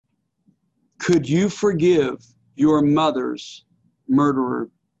Could you forgive your mother's murderer?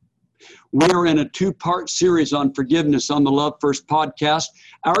 We're in a two-part series on forgiveness on the Love First podcast.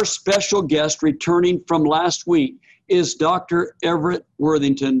 Our special guest returning from last week is Dr. Everett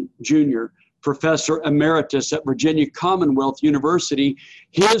Worthington, Jr., Professor Emeritus at Virginia Commonwealth University.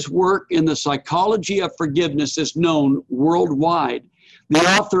 His work in the psychology of forgiveness is known worldwide. The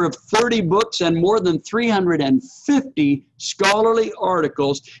author of 30 books and more than 350 scholarly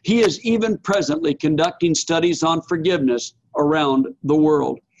articles, he is even presently conducting studies on forgiveness around the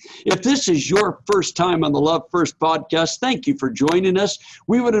world. If this is your first time on the Love First podcast, thank you for joining us.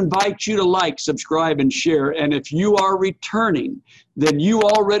 We would invite you to like, subscribe, and share. And if you are returning, then you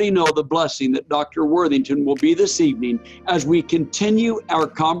already know the blessing that Dr. Worthington will be this evening as we continue our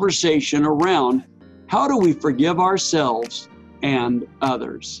conversation around how do we forgive ourselves and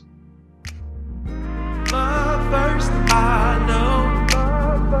others. Love first, I know.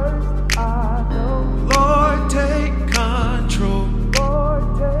 Love first, I know. Lord, take control.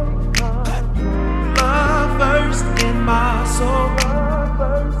 Lord, take control. Love first in my soul. Love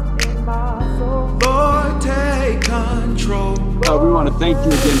first in my soul. Lord, take control. We want to thank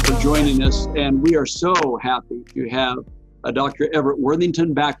you again for joining us, and we are so happy to have Dr. Everett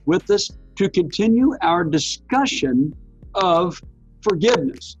Worthington back with us to continue our discussion of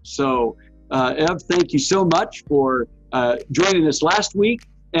forgiveness. So, Ev, thank you so much for joining us last week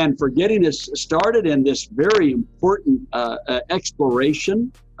and for getting us started in this very important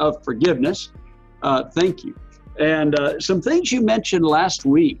exploration of forgiveness. Thank you. And some things you mentioned last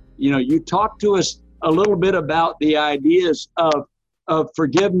week, you talked to us a little bit about the ideas of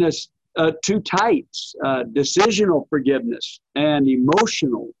forgiveness, two types, decisional forgiveness and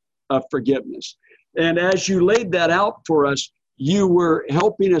emotional forgiveness. And as you laid that out for us, you were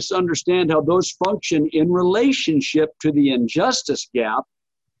helping us understand how those function in relationship to the injustice gap.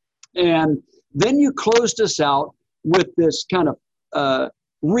 And then you closed us out with this kind of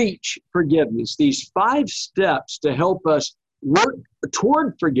reach forgiveness, these 5 steps to help us work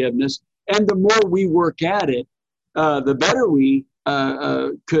toward forgiveness. And the more we work at it, the better we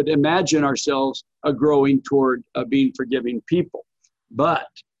could imagine ourselves growing toward being forgiving people. But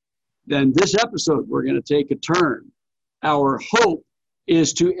then this episode, we're going to take a turn. Our hope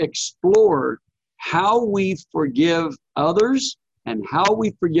is to explore how we forgive others and how we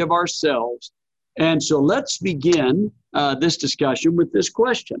forgive ourselves. And so let's begin this discussion with this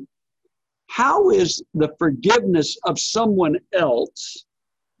question. How is the forgiveness of someone else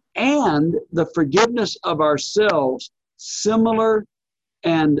and the forgiveness of ourselves similar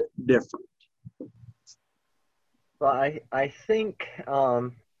and different? Well, I think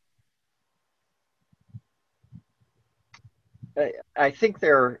I think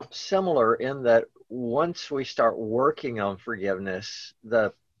they're similar in that once we start working on forgiveness,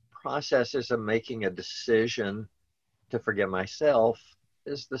 the processes of making a decision to forgive myself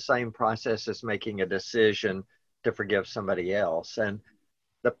is the same process as making a decision to forgive somebody else. And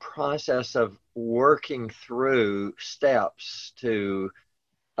the process of working through steps to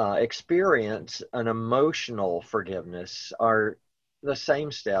experience an emotional forgiveness are the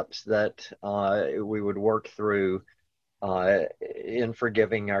same steps that we would work through in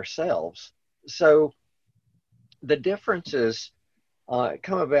forgiving ourselves. So the differences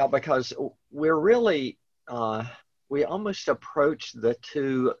come about because we're really, we almost approach the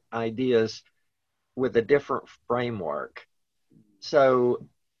two ideas with a different framework. So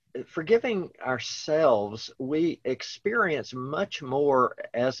forgiving ourselves, we experience much more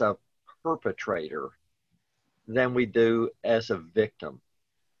as a perpetrator than we do as a victim.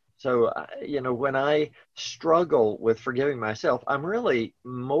 So, when I struggle with forgiving myself, I'm really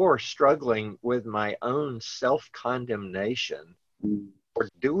more struggling with my own self-condemnation for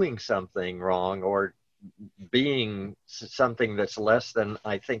doing something wrong or being something that's less than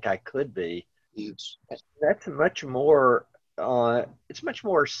I think I could be. Yes. That's much more, it's much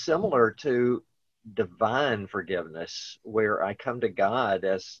more similar to divine forgiveness, where I come to God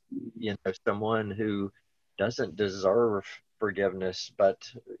as, someone who doesn't deserve forgiveness, but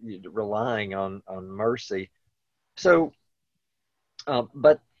relying on mercy. So,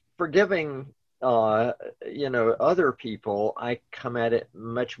 but forgiving, other people, I come at it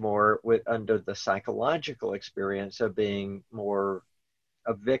much more under the psychological experience of being more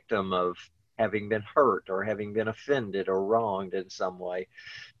a victim of having been hurt or having been offended or wronged in some way.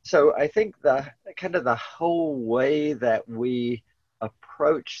 So I think the whole way that we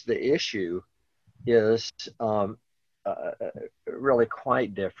approach the issue is really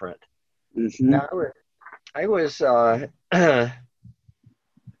quite different. Mm-hmm. Now, I was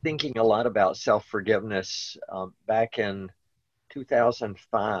thinking a lot about self-forgiveness back in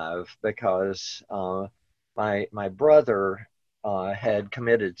 2005 because my brother had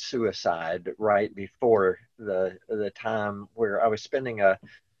committed suicide right before the time where I was spending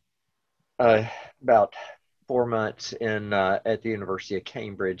about 4 months in at the University of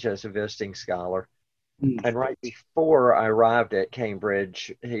Cambridge as a visiting scholar. And right before I arrived at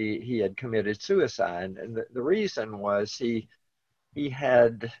Cambridge, he had committed suicide. And the reason was he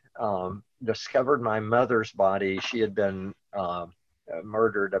had discovered my mother's body. She had been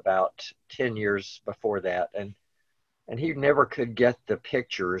murdered about 10 years before that. And he never could get the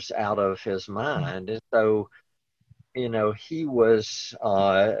pictures out of his mind. And so, he was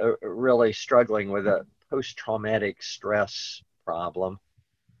really struggling with a post-traumatic stress problem.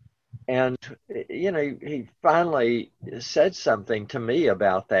 And, he finally said something to me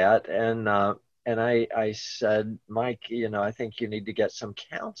about that. And I said, Mike, I think you need to get some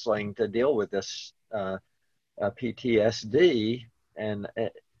counseling to deal with this PTSD. And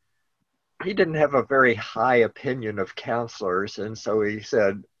he didn't have a very high opinion of counselors. And so he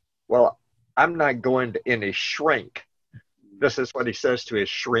said, well, I'm not going to any shrink. This is what he says to his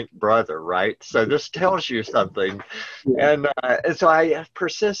shrink brother, right? So this tells you something. Yeah. And so I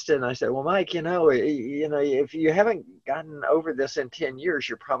persisted, and I said, well, Mike, if you haven't gotten over this in 10 years,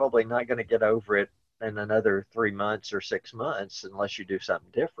 you're probably not going to get over it in another 3 months or 6 months unless you do something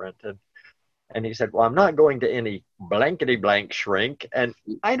different. And he said, well, I'm not going to any blankety blank shrink, and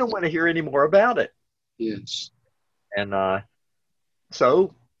I don't want to hear any more about it. Yes. And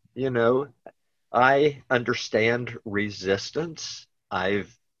so, I understand resistance.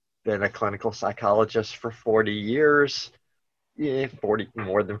 I've been a clinical psychologist for 40 years,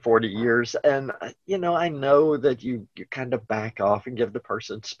 more than 40 years. And, I know that you kind of back off and give the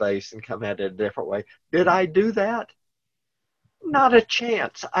person space and come at it a different way. Did I do that? Not a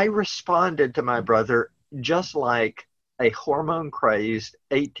chance. I responded to my brother just like a hormone-crazed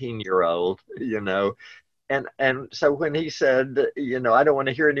 18-year-old, And so when he said, I don't want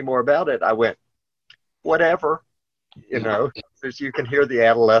to hear any more about it, I went, whatever, as you can hear the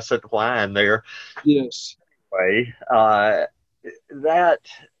adolescent whine there. Yes. Anyway, that,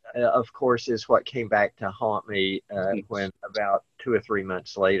 of course, is what came back to haunt me when about 2 or 3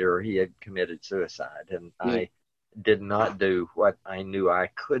 months later he had committed suicide. And I did not do what I knew I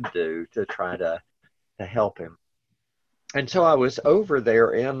could do to try to help him. And so I was over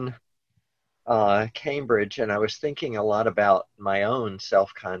there in Cambridge, and I was thinking a lot about my own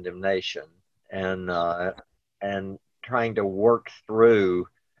self-condemnation and trying to work through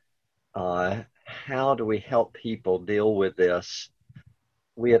how do we help people deal with this.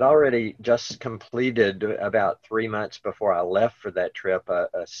 We had already just completed, about 3 months before I left for that trip, a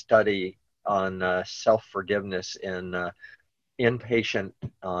study on self-forgiveness in inpatient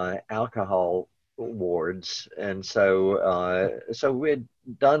alcohol wards. And so we'd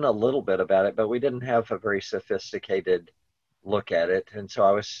done a little bit about it, but we didn't have a very sophisticated look at it. And so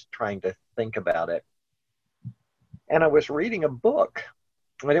I was trying to think about it. And I was reading a book,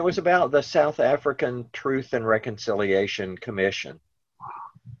 and it was about the South African Truth and Reconciliation Commission.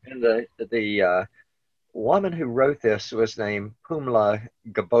 And the woman who wrote this was named Pumla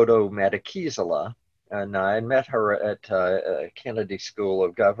Gobodo-Madikizela, and I met her at Kennedy School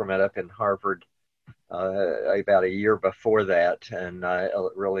of Government up in Harvard about a year before that, and I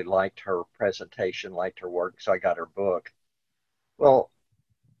really liked her presentation, liked her work, so I got her book. Well,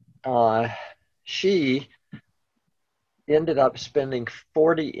 she ended up spending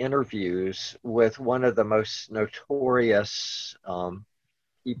 40 interviews with one of the most notorious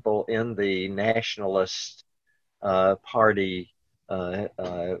people in the Nationalist Party that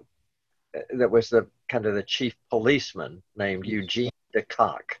was the kind of the chief policeman, named Eugene de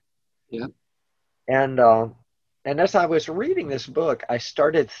Kock. Yeah. And as I was reading this book, I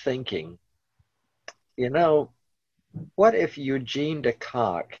started thinking, what if Eugene de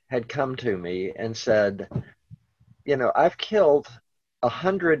Kock had come to me and said, I've killed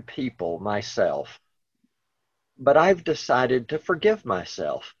 100 people myself, but I've decided to forgive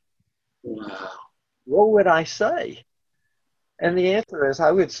myself. Wow. What would I say? And the answer is,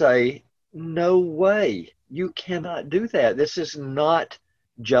 I would say, no way. You cannot do that. This is not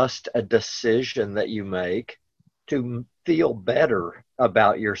just a decision that you make to feel better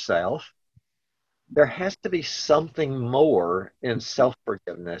about yourself. There has to be something more in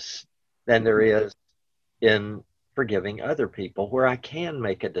self-forgiveness than there is in forgiving other people, where I can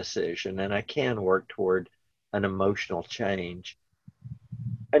make a decision and I can work toward an emotional change.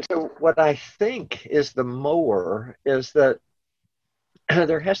 And so what I think is the more is that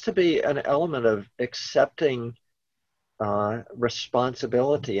there has to be an element of accepting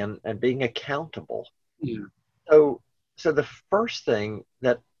responsibility and being accountable. Yeah. So so the first thing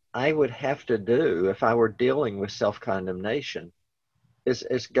that I would have to do if I were dealing with self-condemnation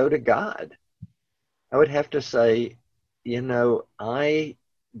is go to God. I would have to say, I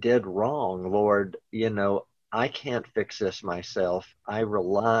did wrong, Lord. I can't fix this myself. I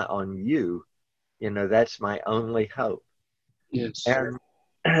rely on you. That's my only hope. Yes.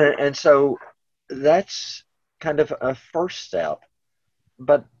 And so that's kind of a first step.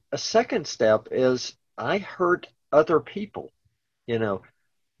 But a second step is I hurt other people,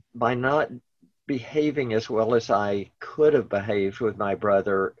 by not behaving as well as I could have behaved with my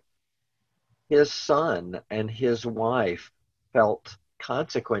brother. His son and his wife felt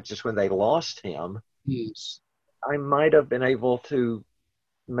consequences when they lost him. Yes. I might have been able to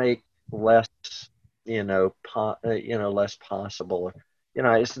make less, less possible.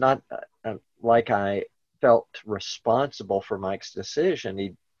 It's not like I felt responsible for Mike's decision.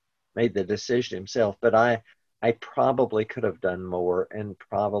 He made the decision himself, but I probably could have done more and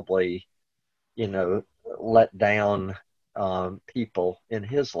probably, let down people in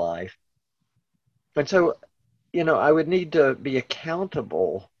his life. And so, I would need to be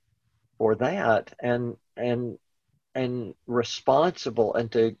accountable for that and responsible,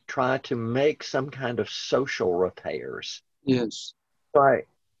 and to try to make some kind of social repairs. Yes. So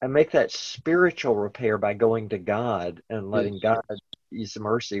I make that spiritual repair by going to God and letting God His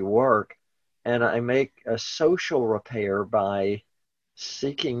mercy work. And I make a social repair by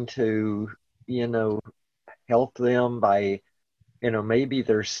seeking to, help them by, maybe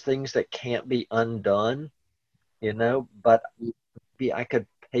there's things that can't be undone, but maybe I could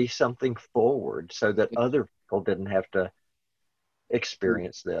pay something forward so that other people didn't have to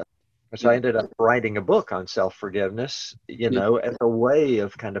experience this. So I ended up writing a book on self-forgiveness, as a way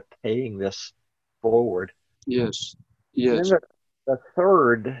of kind of paying this forward. Yes. And Yes. then the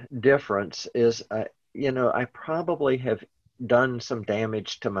third difference is, I probably have done some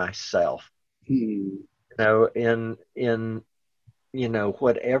damage to myself. In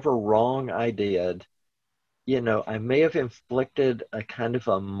whatever wrong I did, I may have inflicted a kind of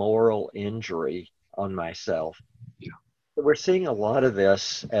a moral injury on myself. Yeah. We're seeing a lot of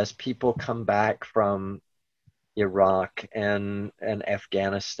this as people come back from Iraq and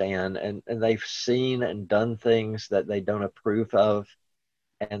Afghanistan, and they've seen and done things that they don't approve of,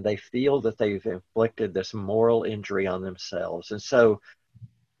 and they feel that they've inflicted this moral injury on themselves. And so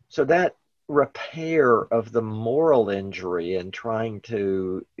that repair of the moral injury and trying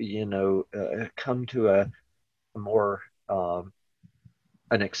to, come to a more, an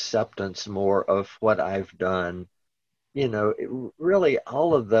acceptance more of what I've done, really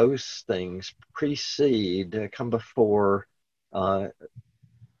all of those things come before kind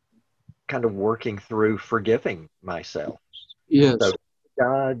of working through forgiving myself. Yes. So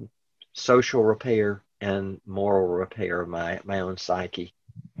God, social repair, and moral repair of my own psyche.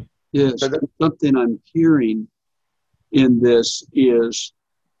 Yes. So something I'm hearing in this is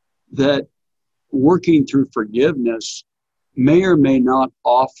that working through forgiveness may or may not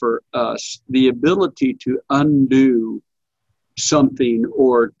offer us the ability to undo something,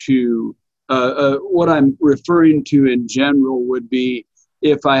 or to what I'm referring to in general would be,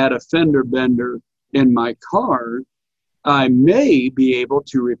 if I had a fender bender in my car, I may be able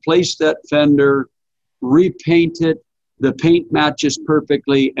to replace that fender, repaint it, the paint matches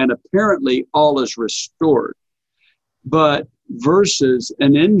perfectly, and apparently all is restored. But versus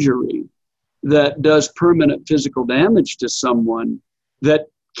an injury that does permanent physical damage to someone that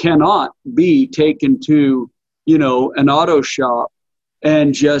cannot be taken to, an auto shop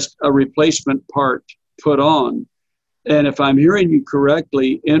and just a replacement part put on. And if I'm hearing you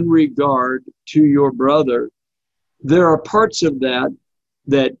correctly, in regard to your brother, there are parts of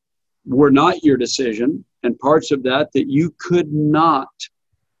that were not your decision, and parts of that you could not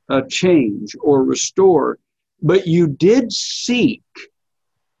change or restore, but you did seek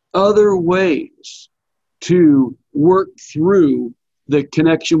other ways to work through the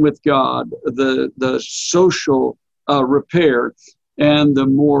connection with God, the social repair, and the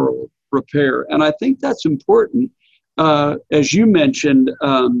moral repair. And I think that's important. As you mentioned,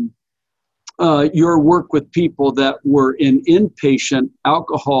 your work with people that were in inpatient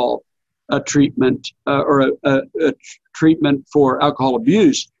alcohol treatment, or a treatment for alcohol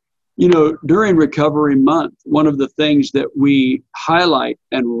abuse. During Recovery Month, one of the things that we highlight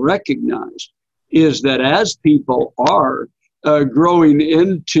and recognize is that as people are growing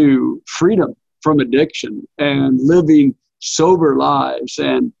into freedom from addiction and living sober lives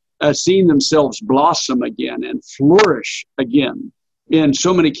and seeing themselves blossom again and flourish again in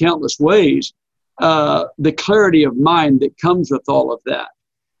so many countless ways, the clarity of mind that comes with all of that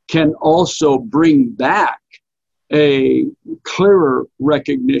can also bring back a clearer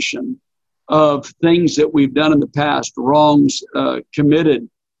recognition of things that we've done in the past, wrongs committed,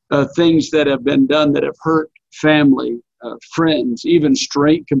 things that have been done that have hurt family, friends, even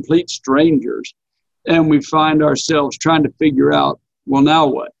complete strangers. And we find ourselves trying to figure out, well, now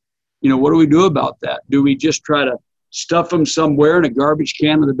what? What do we do about that? Do we just try to stuff them somewhere in a garbage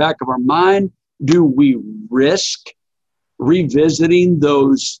can in the back of our mind? Do we risk revisiting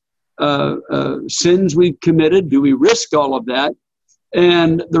those sins we've committed? Do we risk all of that?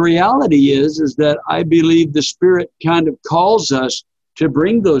 And the reality is that I believe the Spirit kind of calls us to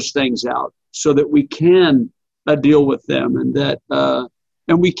bring those things out so that we can deal with them, and that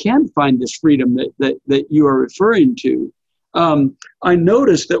and we can find this freedom that you are referring to. I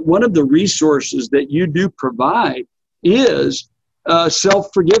noticed that one of the resources that you do provide is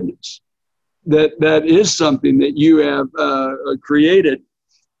self-forgiveness. That is something that you have created.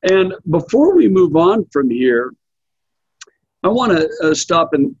 And before we move on from here, I want to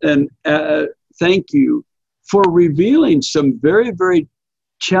stop and thank you for revealing some very, very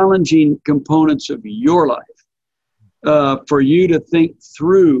challenging components of your life for you to think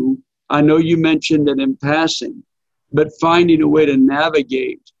through. I know you mentioned it in passing, but finding a way to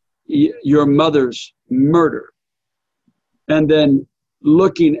navigate your mother's murder and then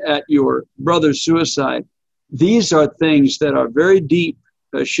looking at your brother's suicide. These are things that are very deep,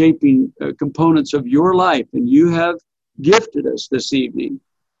 shaping components of your life. And you have gifted us this evening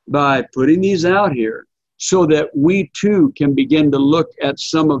by putting these out here so that we too can begin to look at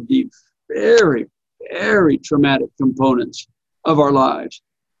some of the very, very traumatic components of our lives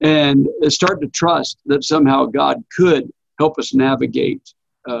and start to trust that somehow God could help us navigate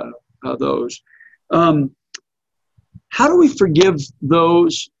those. How do we forgive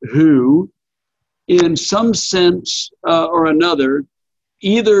those who, in some sense or another,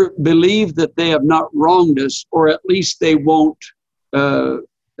 either believe that they have not wronged us, or at least they won't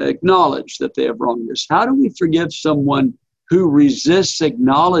acknowledge that they have wronged us? How do we forgive someone who resists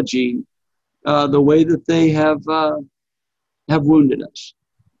acknowledging the way that they have wounded us?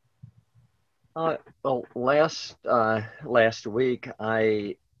 Well, last week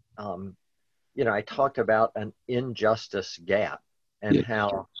I talked about an injustice gap, and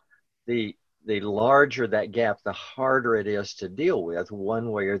how the larger that gap, the harder it is to deal with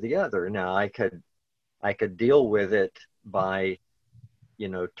one way or the other. Now, I could deal with it by,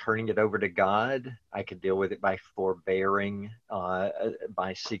 turning it over to God. I could deal with it by forbearing,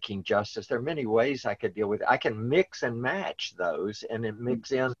 by seeking justice. There are many ways I could deal with it. I can mix and match those and then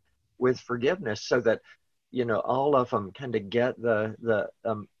mix in with forgiveness so that, all of them kind of get the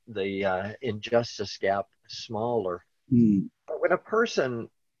injustice gap smaller. But when a person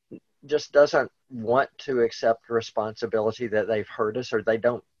just doesn't want to accept responsibility that they've hurt us, or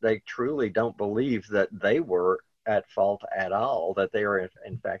they truly don't believe that they were at fault at all, that they are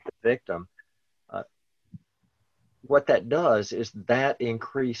in fact a victim, what that does is that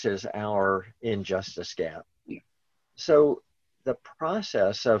increases our injustice gap. So the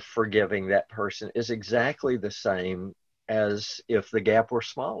process of forgiving that person is exactly the same as if the gap were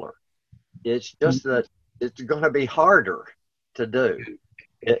smaller. It's just that it's going to be harder to do.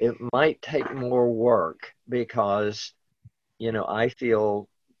 It might take more work because, I feel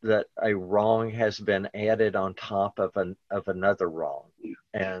that a wrong has been added on top of another wrong,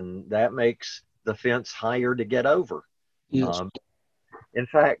 and that makes the fence higher to get over. Yes. In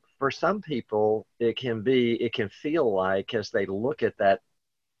fact, for some people, it can feel like, as they look at that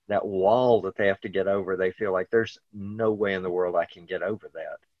wall that they have to get over, they feel like there's no way in the world I can get over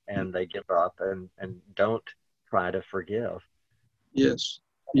that, and they give up and don't try to forgive. Yes.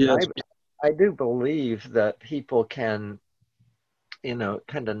 Yes. I do believe that people can,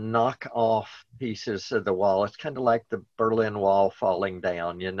 kind of knock off pieces of the wall. It's kind of like the Berlin Wall falling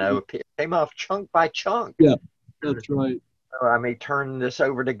down, it came off chunk by chunk. Yeah, that's right. So I may turn this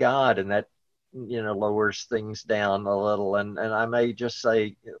over to God, and that, lowers things down a little. And I may just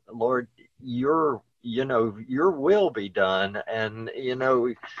say, Lord, your will be done. And,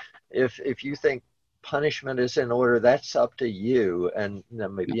 if you think punishment is in order, that's up to you. And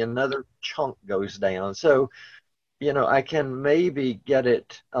then maybe another chunk goes down. So, I can maybe get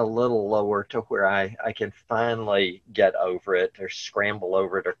it a little lower to where I can finally get over it, or scramble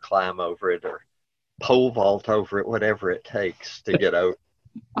over it, or climb over it, or pole vault over it, whatever it takes to get over.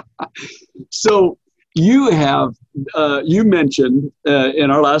 So you have, you mentioned in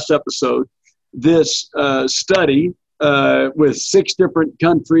our last episode, this study with 6 different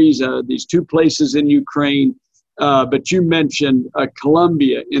countries, these 2 places in Ukraine, but you mentioned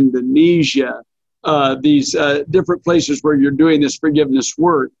Colombia, Indonesia, these different places where you're doing this forgiveness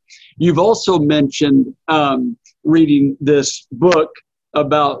work. You've also mentioned reading this book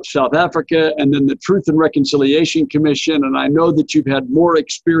about South Africa and then the Truth and Reconciliation Commission, and I know that you've had more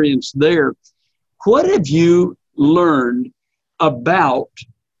experience there. What have you learned about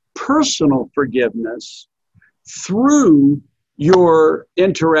personal forgiveness through your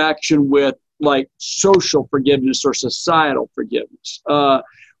interaction with like social forgiveness or societal forgiveness?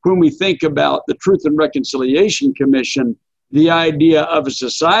 When we think about the Truth and Reconciliation Commission, the idea of a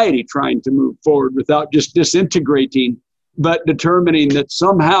society trying to move forward without just disintegrating, but determining that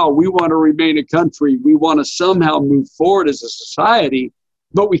somehow we want to remain a country, we want to somehow move forward as a society,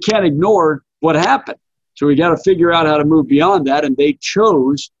 but we can't ignore what happened. So we got to figure out how to move beyond that. And they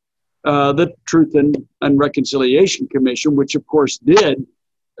chose the Truth and Reconciliation Commission, which of course did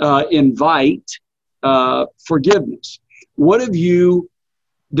invite forgiveness. What have you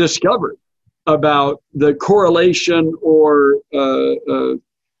discovered about the correlation or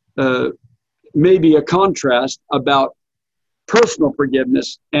maybe a contrast about personal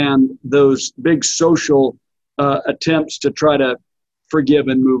forgiveness and those big social attempts to try to forgive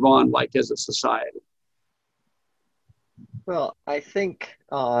and move on, like as a society? Well, I think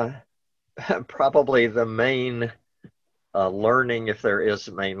probably the main learning, if there is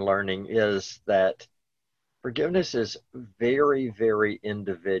a main learning, is that forgiveness is very, very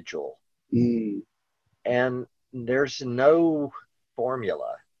individual. And there's no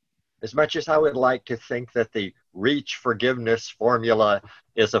formula. As much as I would like to think that the Reach forgiveness formula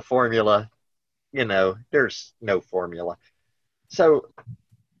is a formula, there's no formula. So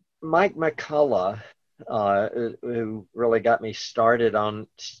Mike McCullough, who really got me started on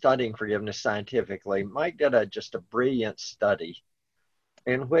studying forgiveness scientifically, Mike did just a brilliant study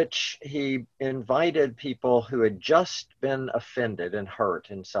in which he invited people who had just been offended and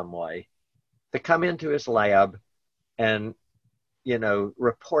hurt in some way to come into his lab and,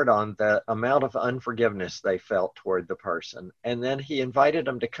 report on the amount of unforgiveness they felt toward the person. And then he invited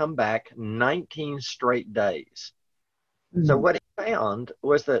them to come back 19 straight days. Mm-hmm. So what he found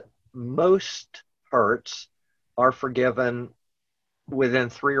was that most hurts are forgiven within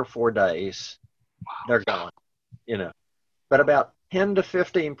 3 or 4 days. They're gone, but about 10 to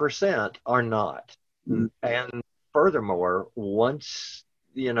 15% are not. Mm-hmm. And furthermore, once,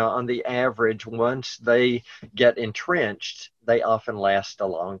 on the average, once they get entrenched, they often last a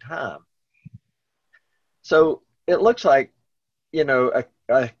long time. So it looks like, a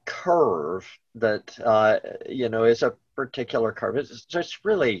curve that, is a particular curve. It's just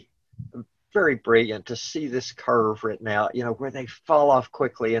really very brilliant to see this curve written out, where they fall off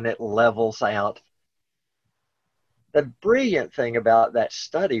quickly and it levels out. The brilliant thing about that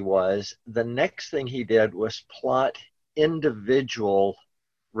study was the next thing he did was plot individual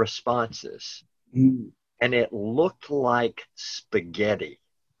responses. And it looked like spaghetti.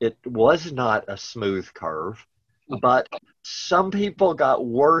 It was not a smooth curve, but some people got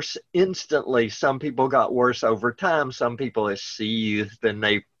worse instantly. Some people got worse over time. Some people it seethed and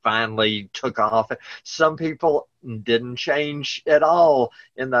they finally took off. Some people didn't change at all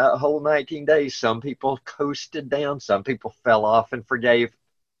in the whole 19 days. Some people coasted down. Some people fell off and forgave,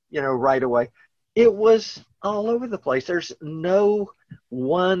 right away. It was all over the place. There's no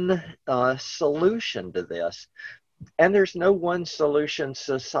one solution to this. And there's no one solution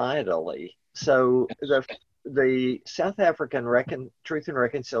societally. So the South African Truth and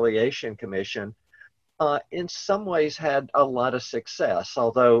Reconciliation Commission in some ways had a lot of success,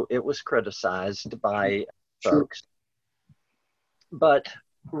 although it was criticized by folks. But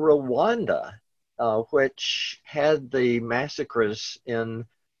Rwanda, which had the massacres in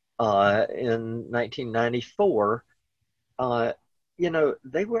 1994,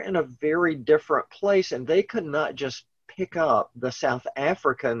 they were in a very different place, and they could not just pick up the South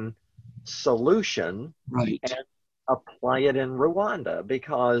African solution and apply it in Rwanda,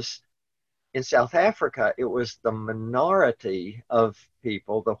 because in South Africa, it was the minority of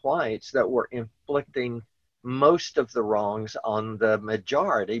people, the whites, that were inflicting most of the wrongs on the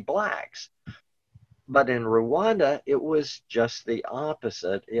majority, blacks. But in Rwanda, it was just the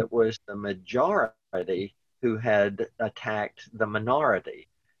opposite. It was the majority who had attacked the minority.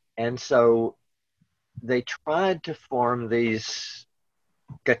 And so they tried to form these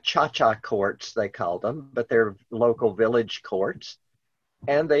gacaca courts, they called them, but they're local village courts.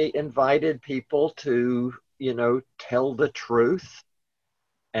 And they invited people to, tell the truth.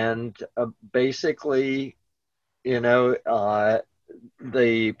 And basically, the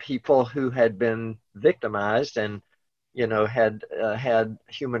people who had been victimized and, had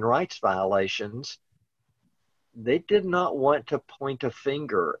human rights violations, they did not want to point a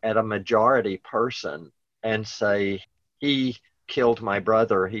finger at a majority person and say, he killed my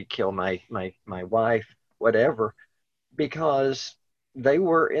brother, he killed my wife, whatever, because they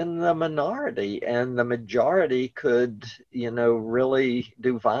were in the minority, and the majority could, really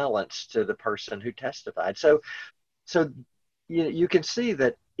do violence to the person who testified. So you can see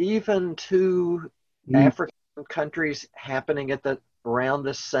that even two African countries happening around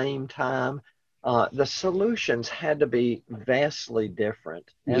the same time, the solutions had to be vastly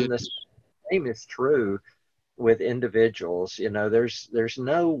different. And the same is true with individuals. There's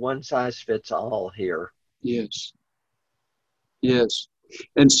no one size fits all here. Yes. Yes.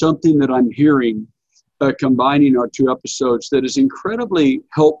 And something that I'm hearing, combining our two episodes, that is incredibly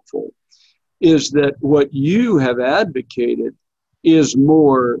helpful is that what you have advocated is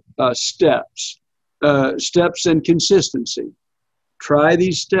more steps and consistency. Try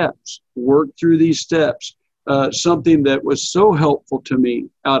these steps, work through these steps. Something that was so helpful to me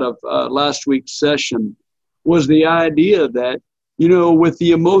out of last week's session was the idea that, with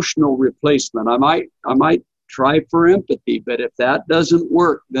the emotional replacement, I might try for empathy, but if that doesn't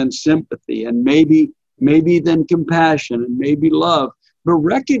work, then sympathy, and maybe then compassion, and maybe love, but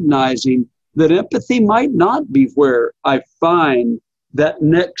recognizing that empathy might not be where I find that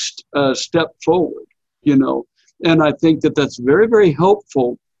next step forward, And I think that that's very, very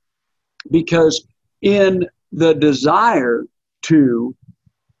helpful, because in the desire to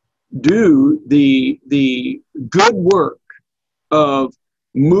do the good work of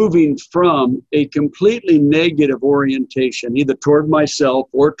moving from a completely negative orientation, either toward myself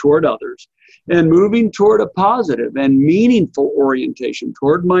or toward others, and moving toward a positive and meaningful orientation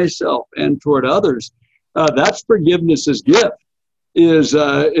toward myself and toward others, that's forgiveness's gift, is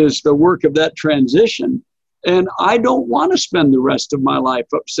the work of that transition. And I don't want to spend the rest of my life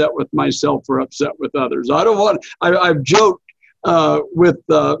upset with myself or upset with others. I've joked with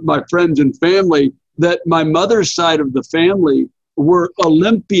my friends and family that my mother's side of the family were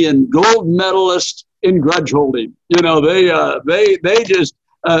Olympian gold medalists in grudge holding. They just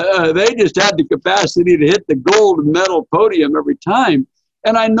had the capacity to hit the gold medal podium every time.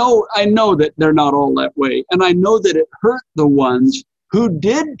 And I know that they're not all that way. And I know that it hurt the ones who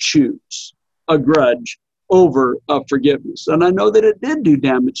did choose a grudge over forgiveness. And I know that it did do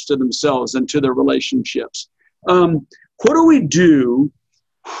damage to themselves and to their relationships. What do we do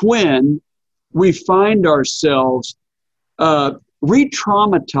when we find ourselves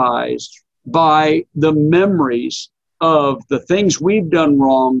re-traumatized by the memories of the things we've done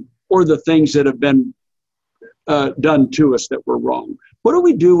wrong or the things that have been done to us that were wrong? What do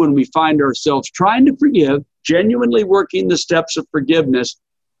we do when we find ourselves trying to forgive, genuinely working the steps of forgiveness,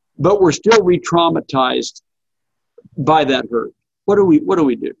 but we're still re-traumatized by that hurt? What do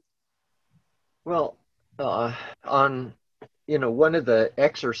we do? Well, on one of the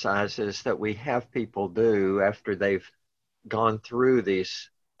exercises that we have people do after they've gone through these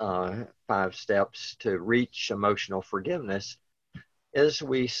 5 steps to reach emotional forgiveness is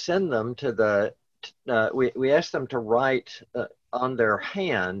we send them to we ask them to write on their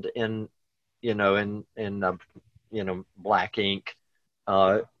hand in black ink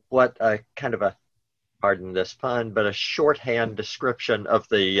what a kind of a, pardon this pun, but a shorthand description of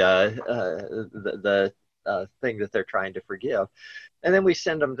the thing that they're trying to forgive. And then we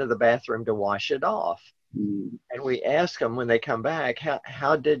send them to the bathroom to wash it off. And we ask them when they come back,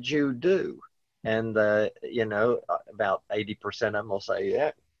 how did you do? And, about 80% of them will say,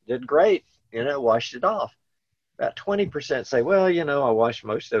 yeah, did great, washed it off. About 20% say, well, I washed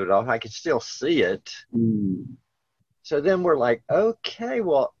most of it off. I can still see it. So then we're like, okay,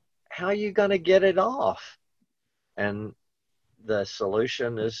 well, how are you going to get it off? And the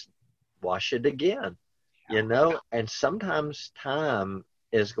solution is wash it again, and sometimes time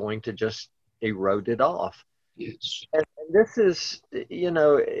is going to just erode it off. Yes. And this is,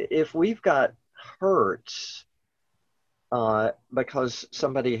 if we've got hurts because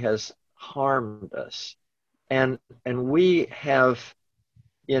somebody has harmed us, and we have,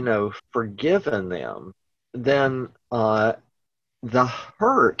 forgiven them, then the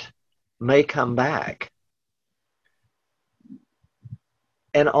hurt may come back.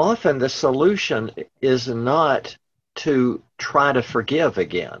 And often the solution is not to try to forgive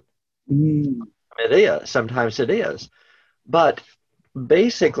again. It is. Sometimes it is. But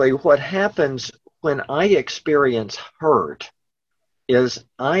basically what happens when I experience hurt is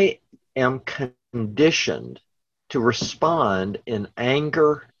I am conditioned to respond in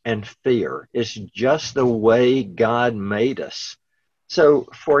anger and fear. It's just the way God made us. So,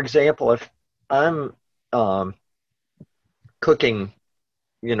 for example, if I'm cooking,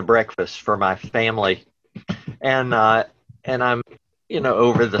 breakfast for my family, and I'm,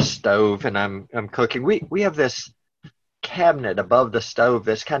 over the stove and I'm cooking, we have this cabinet above the stove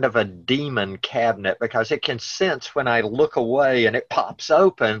that's kind of a demon cabinet, because it can sense when I look away and it pops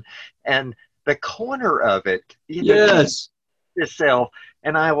open, and the corner of it, Yes. itself,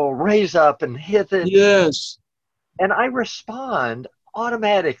 and I will raise up and hit it. Yes. And I respond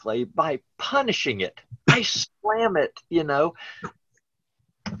automatically by punishing it. I slam it,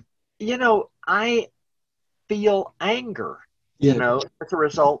 I feel anger, Yeah. as a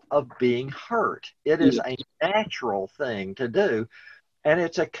result of being hurt. It is a natural thing to do. And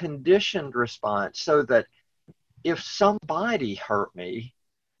it's a conditioned response, so that if somebody hurt me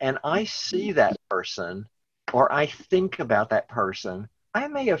and I see that person or I think about that person, I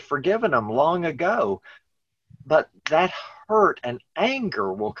may have forgiven them long ago, but that hurt and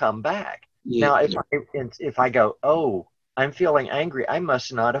anger will come back. Yeah. Now, if I go, oh, I'm feeling angry, I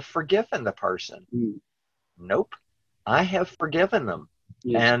must not have forgiven the person. Nope, I have forgiven them.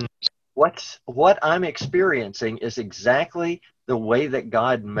 Yes. And what I'm experiencing is exactly the way that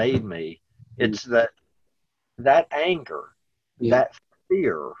God made me. It's that anger, that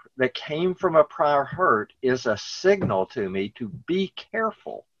fear that came from a prior hurt is a signal to me to be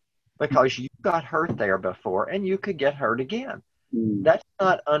careful, because you got hurt there before and you could get hurt again. That's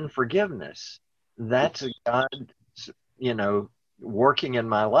not unforgiveness. That's God, working in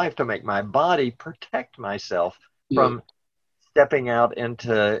my life to make my body protect myself from stepping out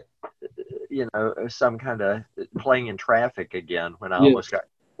into, some kind of playing in traffic again when I almost got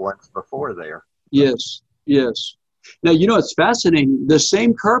once before there. Yes. Yes. Now, it's fascinating. The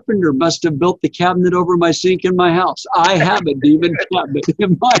same carpenter must have built the cabinet over my sink in my house. I have a demon cabinet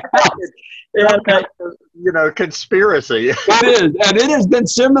in my house. And, conspiracy. It is. And it has been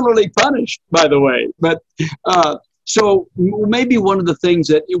similarly punished, by the way. But so maybe one of the things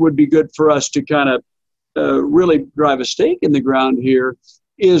that it would be good for us to kind of really drive a stake in the ground here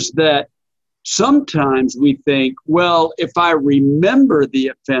is that sometimes we think, well, if I remember the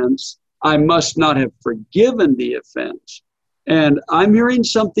offense, I must not have forgiven the offense. And I'm hearing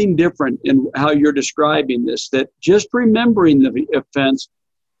something different in how you're describing this, that just remembering the offense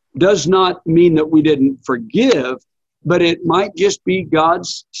does not mean that we didn't forgive, but it might just be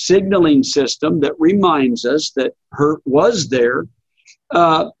God's signaling system that reminds us that hurt was there.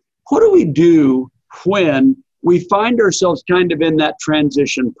 What do we do when we find ourselves kind of in that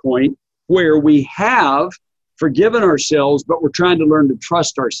transition point where we have forgiven ourselves, but we're trying to learn to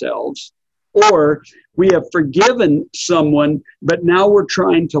trust ourselves, or we have forgiven someone, but now we're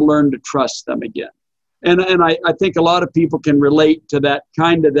trying to learn to trust them again? And I think a lot of people can relate to that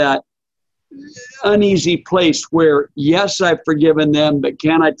kind of that uneasy place where, yes, I've forgiven them, but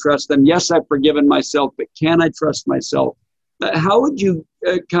can I trust them? Yes, I've forgiven myself, but can I trust myself? How would you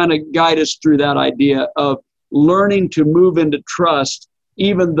kind of guide us through that idea of learning to move into trust,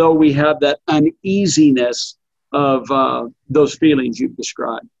 even though we have that uneasiness of those feelings you've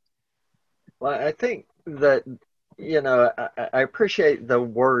described? Well, I think that, I appreciate the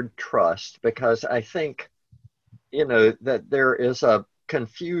word trust, because I think, that there is a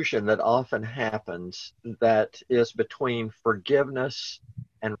confusion that often happens that is between forgiveness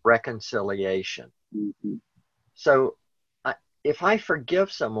and reconciliation. Mm-hmm. So if I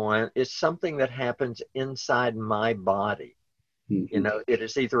forgive someone, it's something that happens inside my body. Mm-hmm. It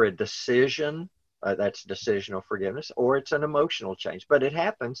is either a decision, that's decisional forgiveness, or it's an emotional change, but it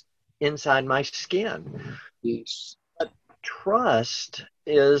happens inside my skin. Yes. But trust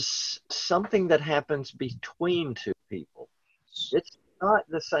is something that happens between two people. It's not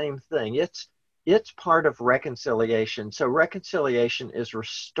the same thing. It's part of reconciliation. So reconciliation is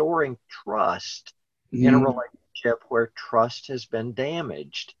restoring trust in a relationship where trust has been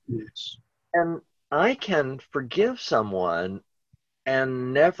damaged. Yes. And I can forgive someone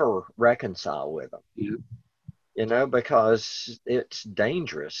and never reconcile with them. Yeah. Because it's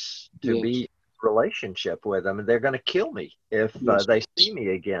dangerous to be in a relationship with them, and they're going to kill me if they see me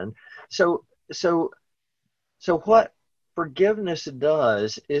again. So what forgiveness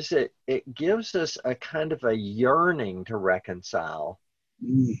does is it gives us a kind of a yearning to reconcile.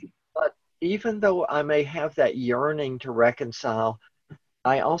 But even though I may have that yearning to reconcile,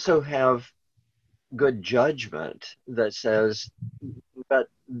 I also have good judgment that says, but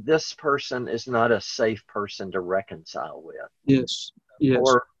this person is not a safe person to reconcile with. Yes. Yes.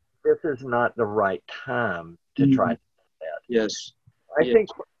 Or this is not the right time to try to do that. Yes. I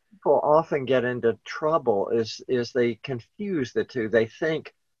think what people often get into trouble is they confuse the two. They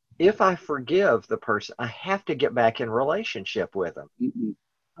think, if I forgive the person, I have to get back in relationship with them.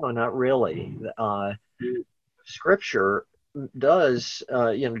 No, not really. Scripture does,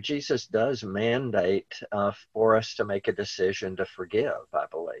 Jesus does mandate for us to make a decision to forgive, I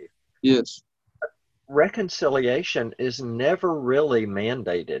believe. Yes. reconciliation is never really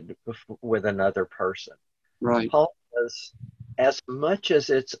mandated with another person. Right. Paul says, as much as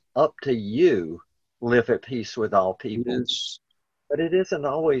it's up to you, live at peace with all people. Yes. But it isn't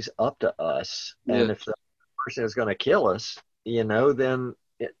always up to us. Yes. And if the person is going to kill us, then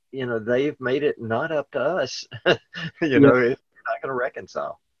they've made it not up to us. It's not going to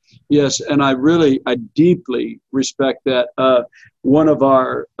reconcile. Yes, and I deeply respect that. One of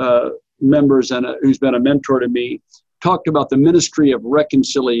our members who's been a mentor to me talked about the ministry of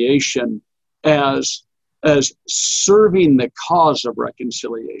reconciliation as serving the cause of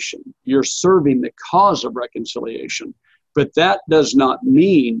reconciliation. You're serving the cause of reconciliation, but that does not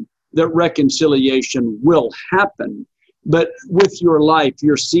mean that reconciliation will happen. But with your life,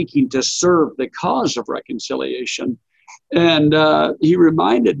 you're seeking to serve the cause of reconciliation. And he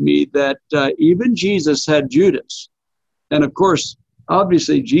reminded me that even Jesus had Judas. And of course,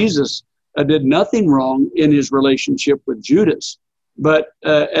 obviously, Jesus did nothing wrong in his relationship with Judas. But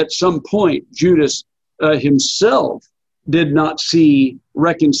at some point, Judas himself did not see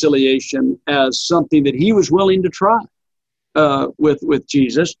reconciliation as something that he was willing to try with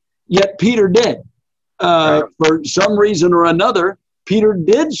Jesus. Yet Peter did. For some reason or another, Peter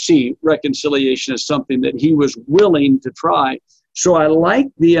did see reconciliation as something that he was willing to try. So I like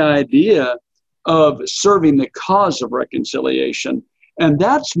the idea of serving the cause of reconciliation. And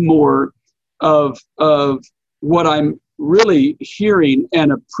that's more of what I'm really hearing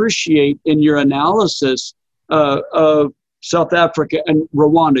and appreciate in your analysis of South Africa and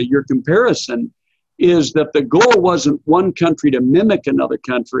Rwanda. Your comparison is that the goal wasn't one country to mimic another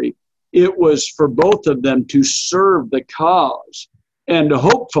country. It was for both of them to serve the cause and to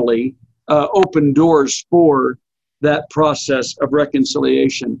hopefully open doors for that process of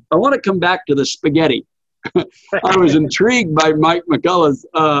reconciliation. I want to come back to the spaghetti. I was intrigued by Mike McCullough's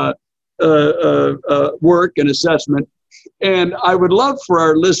work and assessment, and I would love for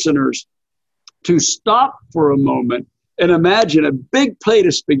our listeners to stop for a moment and imagine a big plate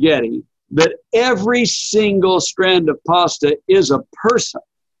of spaghetti, that every single strand of pasta is a person.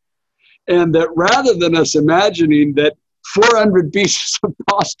 And that rather than us imagining that 400 pieces of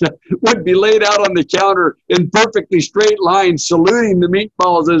pasta would be laid out on the counter in perfectly straight lines, saluting the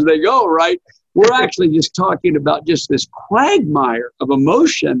meatballs as they go, right? We're actually just talking about just this quagmire of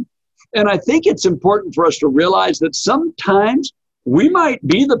emotion. And I think it's important for us to realize that sometimes we might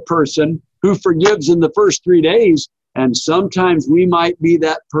be the person who forgives in the first 3 days, and sometimes we might be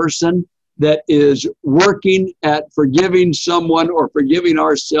that person that is working at forgiving someone or forgiving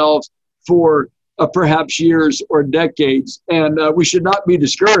ourselves for perhaps years or decades. And we should not be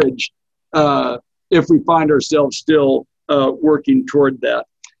discouraged if we find ourselves still working toward that.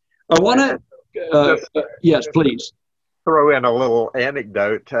 I want to, yes, please. Throw in a little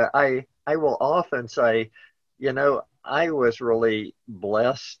anecdote. I will often say, I was really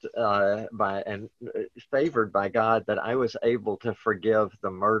blessed by and favored by God that I was able to forgive the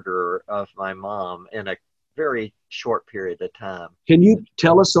murderer of my mom in a very short period of time. Can you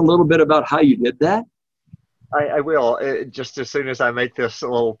tell us a little bit about how you did that? I will, just as soon as I make this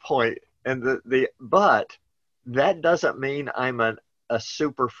little point. And but that doesn't mean I'm a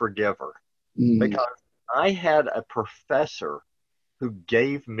super forgiver, because I had a professor who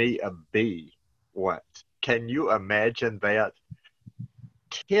gave me a B once. Can you imagine that?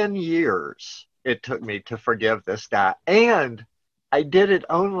 10 years it took me to forgive this guy. And I did it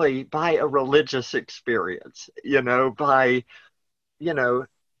only by a religious experience, by,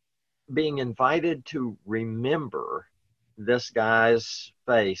 being invited to remember this guy's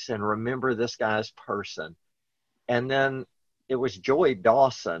face and remember this guy's person. And then it was Joy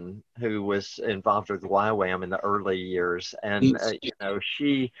Dawson who was involved with YWAM in the early years. And,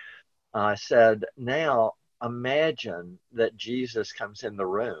 she said, now imagine that Jesus comes in the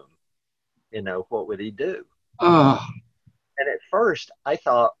room, what would he do? Oh. And at first I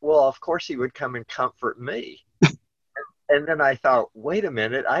thought, well, of course he would come and comfort me. And then I thought, wait a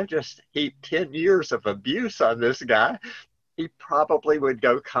minute, I've just heaped 10 years of abuse on this guy. He probably would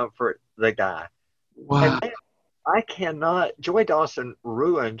go comfort the guy. Wow. And I cannot, Joy Dawson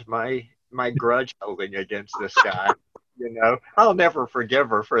ruined my grudge holding against this guy. I'll never forgive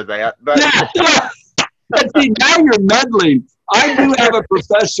her for that. But see, now you're meddling. I do have a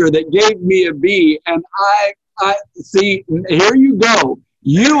professor that gave me a B, and I see, here you go.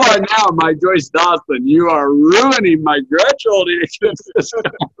 You are now my Joyce Dawson. You are ruining my grudge holding against this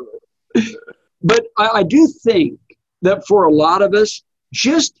guy. But I do think that for a lot of us,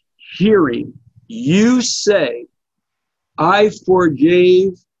 just hearing you say, I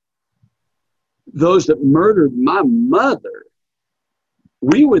forgave those that murdered my mother,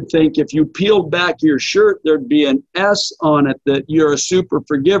 We would think if you peeled back your shirt, there'd be an S on it that you're a super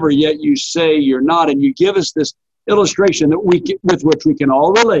forgiver, yet you say you're not. And you give us this illustration that with which we can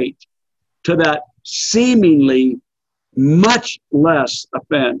all relate to that seemingly much less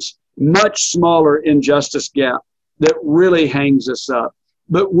offense, much smaller injustice gap that really hangs us up.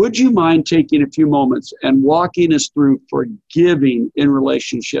 But would you mind taking a few moments and walking us through forgiving in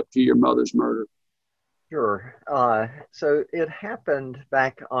relationship to your mother's murder? Sure. So it happened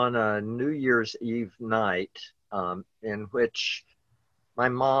back on a New Year's Eve night, in which my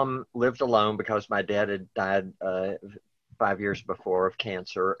mom lived alone because my dad had died 5 years before of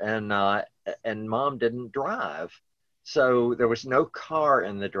cancer, and mom didn't drive. So there was no car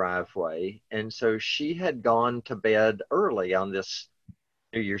in the driveway. And so she had gone to bed early on this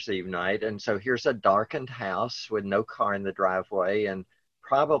New Year's Eve night. And so here's a darkened house with no car in the driveway, and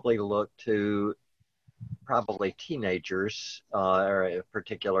probably teenagers, or a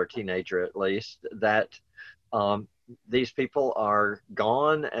particular teenager at least, that these people are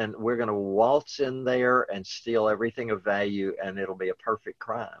gone and we're going to waltz in there and steal everything of value and it'll be a perfect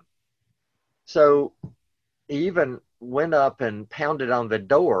crime. So he even went up and pounded on the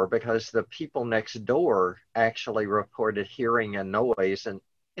door because the people next door actually reported hearing a noise, and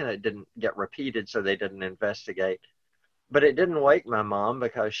it didn't get repeated, so they didn't investigate. But it didn't wake my mom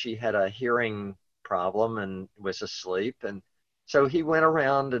because she had a hearing problem and was asleep. And so he went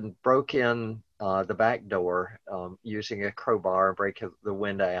around and broke in the back door using a crowbar, break the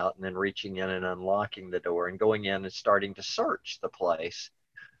window out, and then reaching in and unlocking the door and going in and starting to search the place.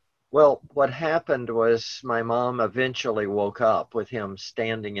 Well, what happened was my mom eventually woke up with him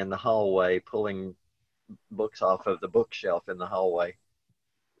standing in the hallway, pulling books off of the bookshelf in the hallway.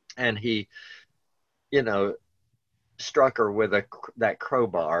 And he, struck her with that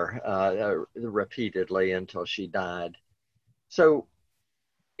crowbar repeatedly until she died. So,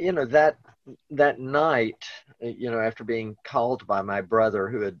 that night, after being called by my brother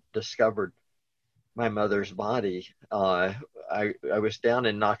who had discovered my mother's body, I was down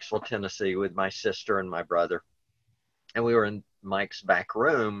in Knoxville, Tennessee with my sister and my brother. And we were in Mike's back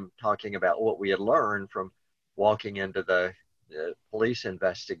room talking about what we had learned from walking into the police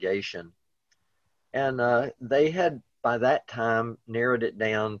investigation. And they had, by that time, narrowed it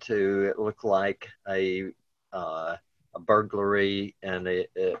down to it looked like a burglary and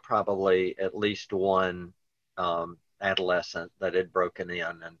probably at least one adolescent that had broken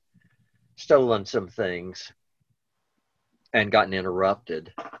in and stolen some things and gotten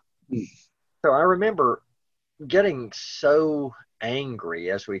interrupted. So I remember getting so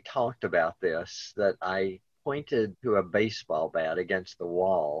angry as we talked about this that I pointed to a baseball bat against the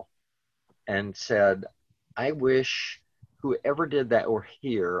wall and said, I wish whoever did that were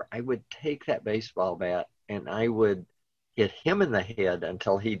here. I would take that baseball bat and I would hit him in the head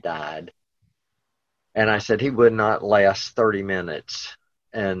until he died. And I said he would not last 30 minutes.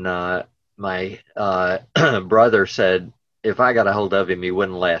 And my brother said, if I got a hold of him, he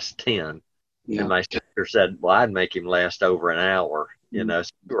wouldn't last 10. Yeah. And my sister said, well, I'd make him last over an hour. So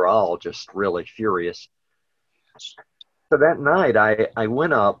we were all just really furious. So that night I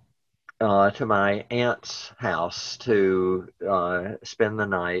went up to my aunt's house to spend the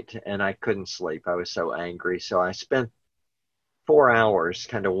night, and I couldn't sleep. I was so angry. So I spent 4 hours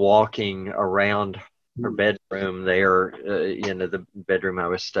kind of walking around her bedroom there, the bedroom I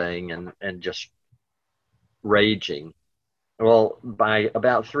was staying in, and just raging. Well, by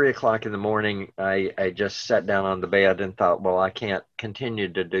about 3:00 in the morning, I just sat down on the bed and thought, well, I can't continue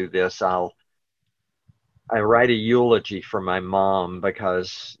to do this. I write a eulogy for my mom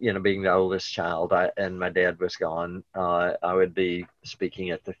because, being the oldest child and my dad was gone, I would be speaking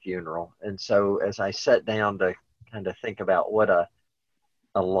at the funeral. And so as I sat down to kind of think about what a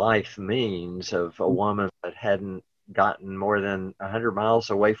life means of a woman that hadn't gotten more than 100 miles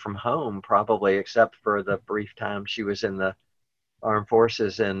away from home, probably, except for the brief time she was in the armed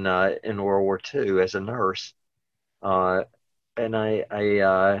forces in World War II as a nurse. And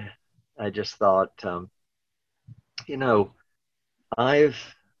I just thought, I've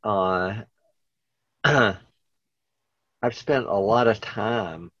I've spent a lot of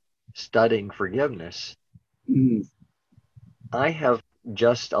time studying forgiveness. Mm. I have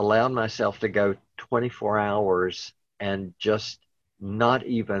just allowed myself to go 24 hours and just not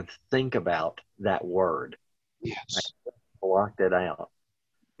even think about that word. Yes. I blocked it out.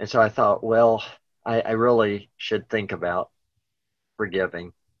 And so I thought, well, I really should think about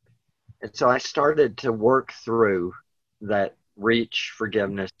forgiving. And so I started to work through that reach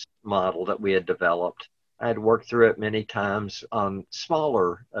forgiveness model that we had developed. I had worked through it many times on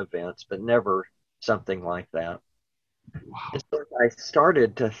smaller events, but never something like that. And so I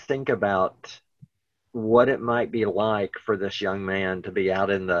started to think about what it might be like for this young man to be out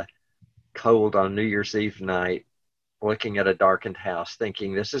in the cold on New Year's Eve night, looking at a darkened house,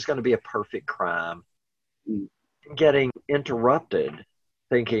 thinking this is going to be a perfect crime, Mm. getting interrupted,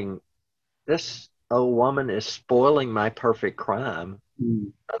 thinking this old woman is spoiling my perfect crime.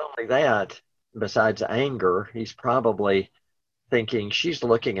 Mm. Not only that, besides anger, he's probably thinking she's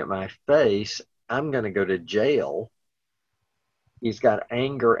looking at my face. I'm going to go to jail. He's got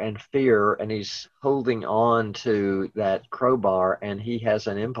anger and fear, and he's holding on to that crowbar, and he has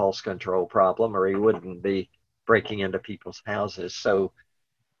an impulse control problem, or he wouldn't be breaking into people's houses. So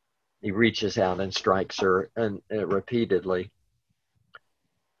he reaches out and strikes her and repeatedly.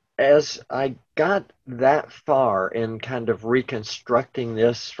 As I got that far in kind of reconstructing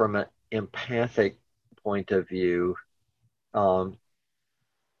this from an empathic point of view, um,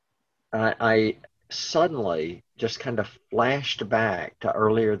 I suddenly just kind of flashed back to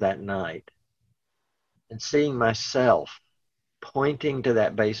earlier that night and seeing myself pointing to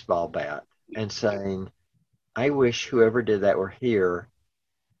that baseball bat and saying, I wish whoever did that were here.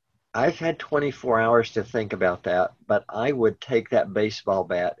 I've had 24 hours to think about that, but I would take that baseball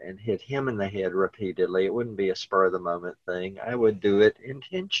bat and hit him in the head repeatedly. It wouldn't be a spur of the moment thing. I would do it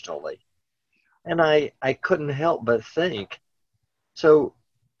intentionally. And I couldn't help but think, so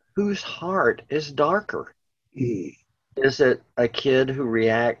whose heart is darker? Mm. Is it a kid who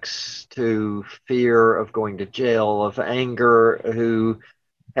reacts to fear of going to jail, of anger, who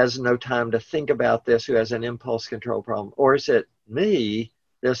has no time to think about this, who has an impulse control problem? Or is it me,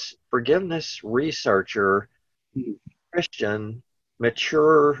 this forgiveness researcher, Mm. Christian,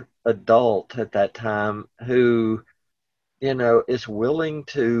 mature adult at that time, who, is willing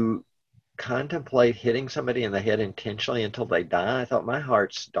to contemplate hitting somebody in the head intentionally until they die? I thought my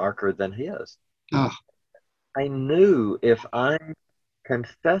heart's darker than his. Ah. I knew if I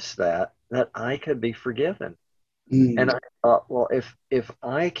confessed that I could be forgiven. Mm. And I thought, well, if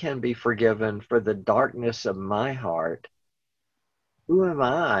I can be forgiven for the darkness of my heart, who am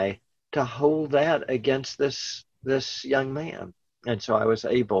I to hold that against this young man? And so I was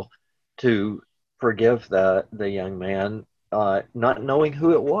able to forgive the young man, not knowing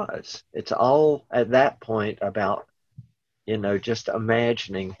who it was. It's all at that point about, just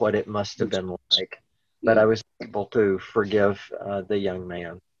imagining what it must have been like. But Yeah. I was able to forgive the young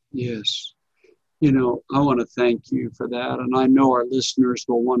man. Yes. I want to thank you for that. And I know our listeners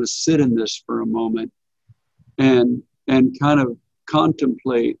will want to sit in this for a moment and kind of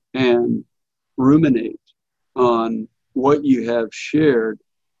contemplate and ruminate on what you have shared.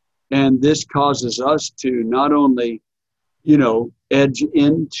 And this causes us to not only, edge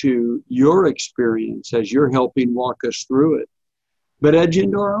into your experience as you're helping walk us through it, but edge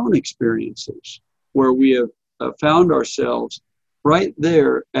into our own experiences where we have found ourselves right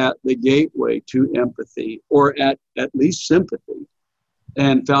there at the gateway to empathy, or at least sympathy,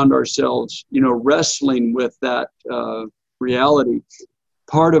 and found ourselves, wrestling with that reality.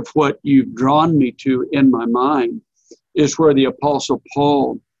 Part of what you've drawn me to in my mind is where the Apostle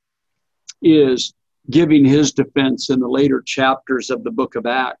Paul is giving his defense in the later chapters of the book of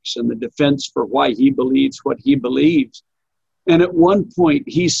Acts, and the defense for why he believes what he believes. And at one point,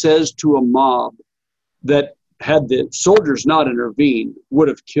 he says to a mob that, had the soldiers not intervened, would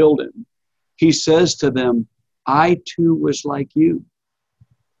have killed him. He says to them, I too was like you.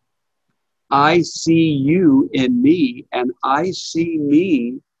 I see you in me, and I see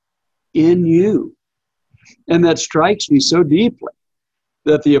me in you. And that strikes me so deeply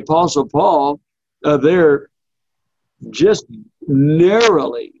that the Apostle Paul, there just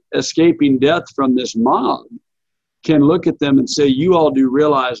narrowly escaping death from this mob, can look at them and say, you all do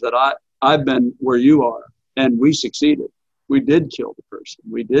realize that I've been where you are, and we succeeded. We did kill the person.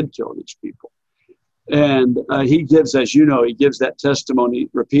 We did kill these people. And he gives, as you know, he gives that testimony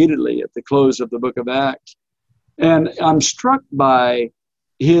repeatedly at the close of the book of Acts. And I'm struck by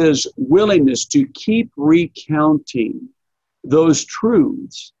his willingness to keep recounting those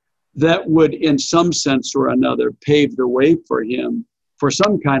truths that would, in some sense or another, pave the way for him for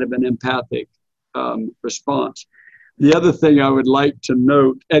some kind of an empathic response. The other thing I would like to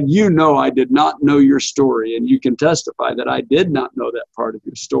note, and I did not know your story, and you can testify that I did not know that part of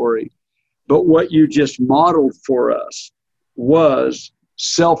your story, but what you just modeled for us was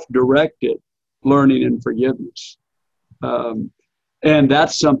self-directed learning and forgiveness. And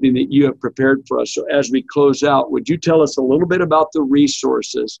that's something that you have prepared for us. So as we close out, would you tell us a little bit about the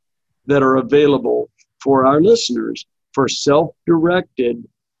resources that are available for our listeners for self-directed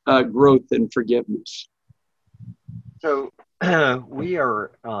growth and forgiveness? So we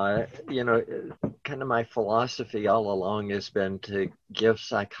are, kind of my philosophy all along has been to give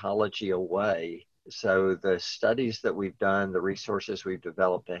psychology away. So the studies that we've done, the resources we've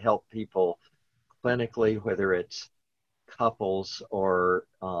developed to help people clinically, whether it's couples or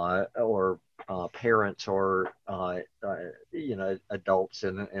parents or adults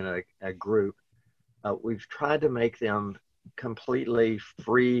in a group, we've tried to make them completely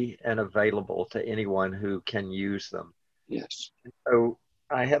free and available to anyone who can use them. Yes. So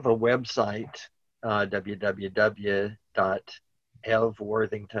I have a website,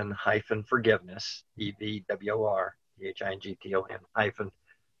 www.evworthington-forgiveness,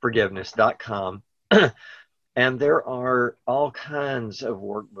 EVWORTHINGTON-forgiveness.com. And there are all kinds of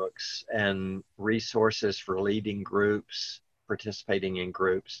workbooks and resources for leading groups, participating in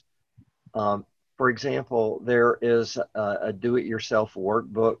groups. For example, there is a do-it-yourself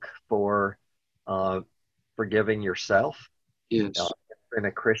workbook for forgiving yourself. Yes. In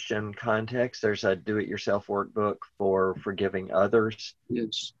a Christian context, there's a do-it-yourself workbook for forgiving others.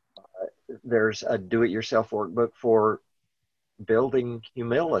 Yes. There's a do-it-yourself workbook for building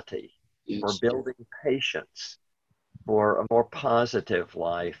humility, Yes. for building patience, for a more positive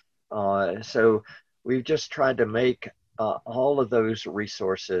life. So we've just tried to make all of those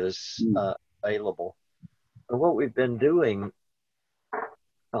resources available. And what we've been doing,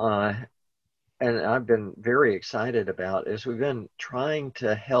 and I've been very excited about, is we've been trying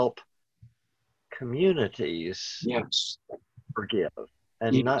to help communities Yes. forgive,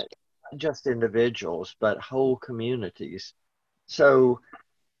 and Yes. not just individuals, but whole communities. So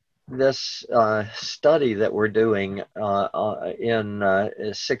this study that we're doing in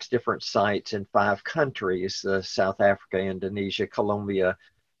 6 different sites in 5 countries, South Africa, Indonesia, Colombia,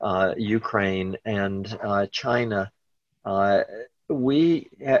 Ukraine, and China, there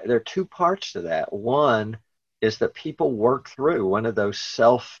are 2 parts to that. One is that people work through one of those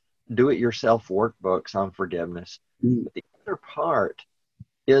do-it-yourself workbooks on forgiveness. But the other part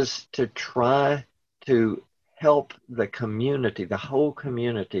is to try to help the community, the whole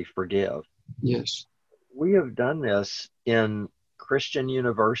community, forgive. Yes. We have done this in Christian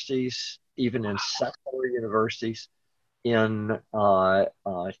universities, even in secular universities, in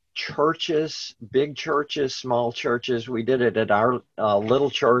churches, big churches, small churches. We did it at our little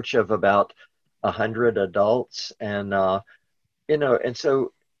church of about 100 adults. And, and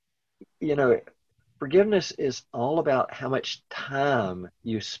so, forgiveness is all about how much time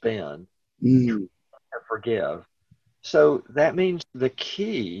you spend to forgive. So that means the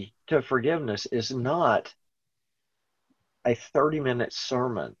key to forgiveness is not a 30-minute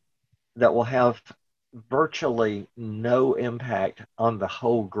sermon that will have virtually no impact on the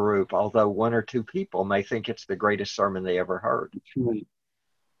whole group, although 1 or 2 people may think it's the greatest sermon they ever heard. Right.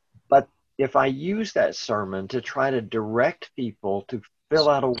 But if I use that sermon to try to direct people to fill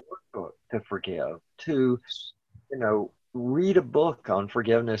out a workbook to forgive, to, read a book on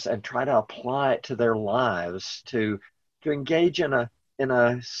forgiveness and try to apply it to their lives, to engage in a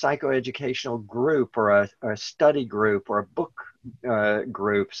psychoeducational group or a study group or a book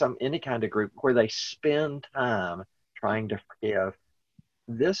group, any kind of group where they spend time trying to forgive.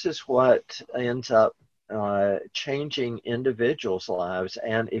 This is what ends up changing individuals' lives.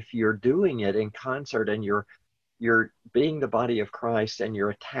 And if you're doing it in concert and you're being the body of Christ and you're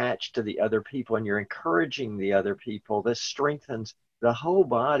attached to the other people and you're encouraging the other people, this strengthens the whole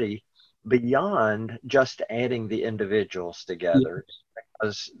body beyond just adding the individuals together,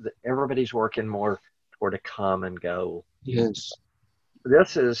 because everybody's working more toward a common goal. Yes.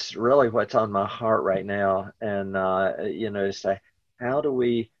 This is really what's on my heart right now. And, say, how do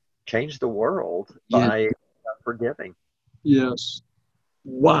we change the world by forgiving? Yes.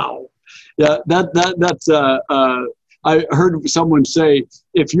 Wow. Yeah, that's I heard someone say,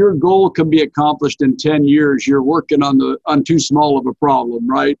 if your goal can be accomplished in 10 years, you're working on too small of a problem,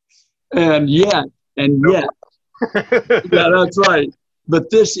 right? And yet, yeah, that's right. But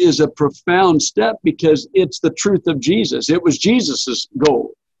this is a profound step because it's the truth of Jesus. It was Jesus's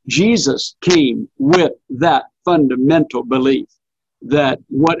goal. Jesus came with that fundamental belief that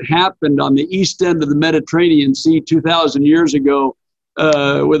what happened on the east end of the Mediterranean Sea 2,000 years ago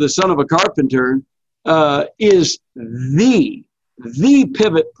with the son of a carpenter is the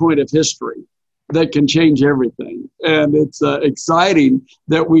pivot point of history that can change everything. And it's exciting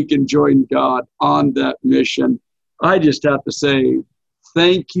that we can join God on that mission. I just have to say,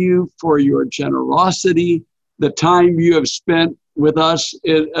 thank you for your generosity. The time you have spent with us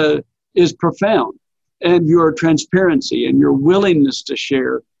is profound, and your transparency and your willingness to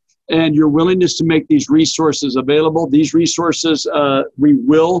share and your willingness to make these resources available. These resources, we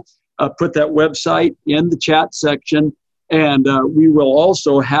will put that website in the chat section. And we will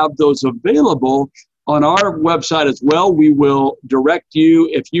also have those available on our website as well. We will direct you.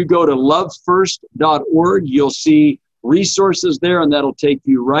 If you go to lovefirst.org, you'll see resources there, and that'll take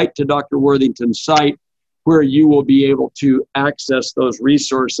you right to Dr. Worthington's site, where you will be able to access those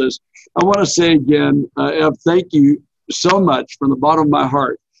resources. I want to say again, Ev, thank you so much from the bottom of my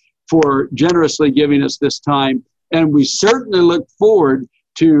heart for generously giving us this time. And we certainly look forward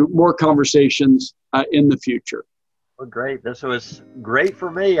to more conversations in the future. Well, great. This was great for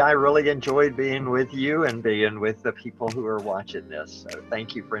me. I really enjoyed being with you and being with the people who are watching this. So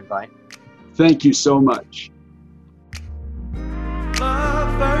thank you for inviting me. Thank you so much.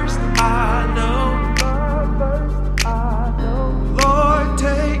 Love first,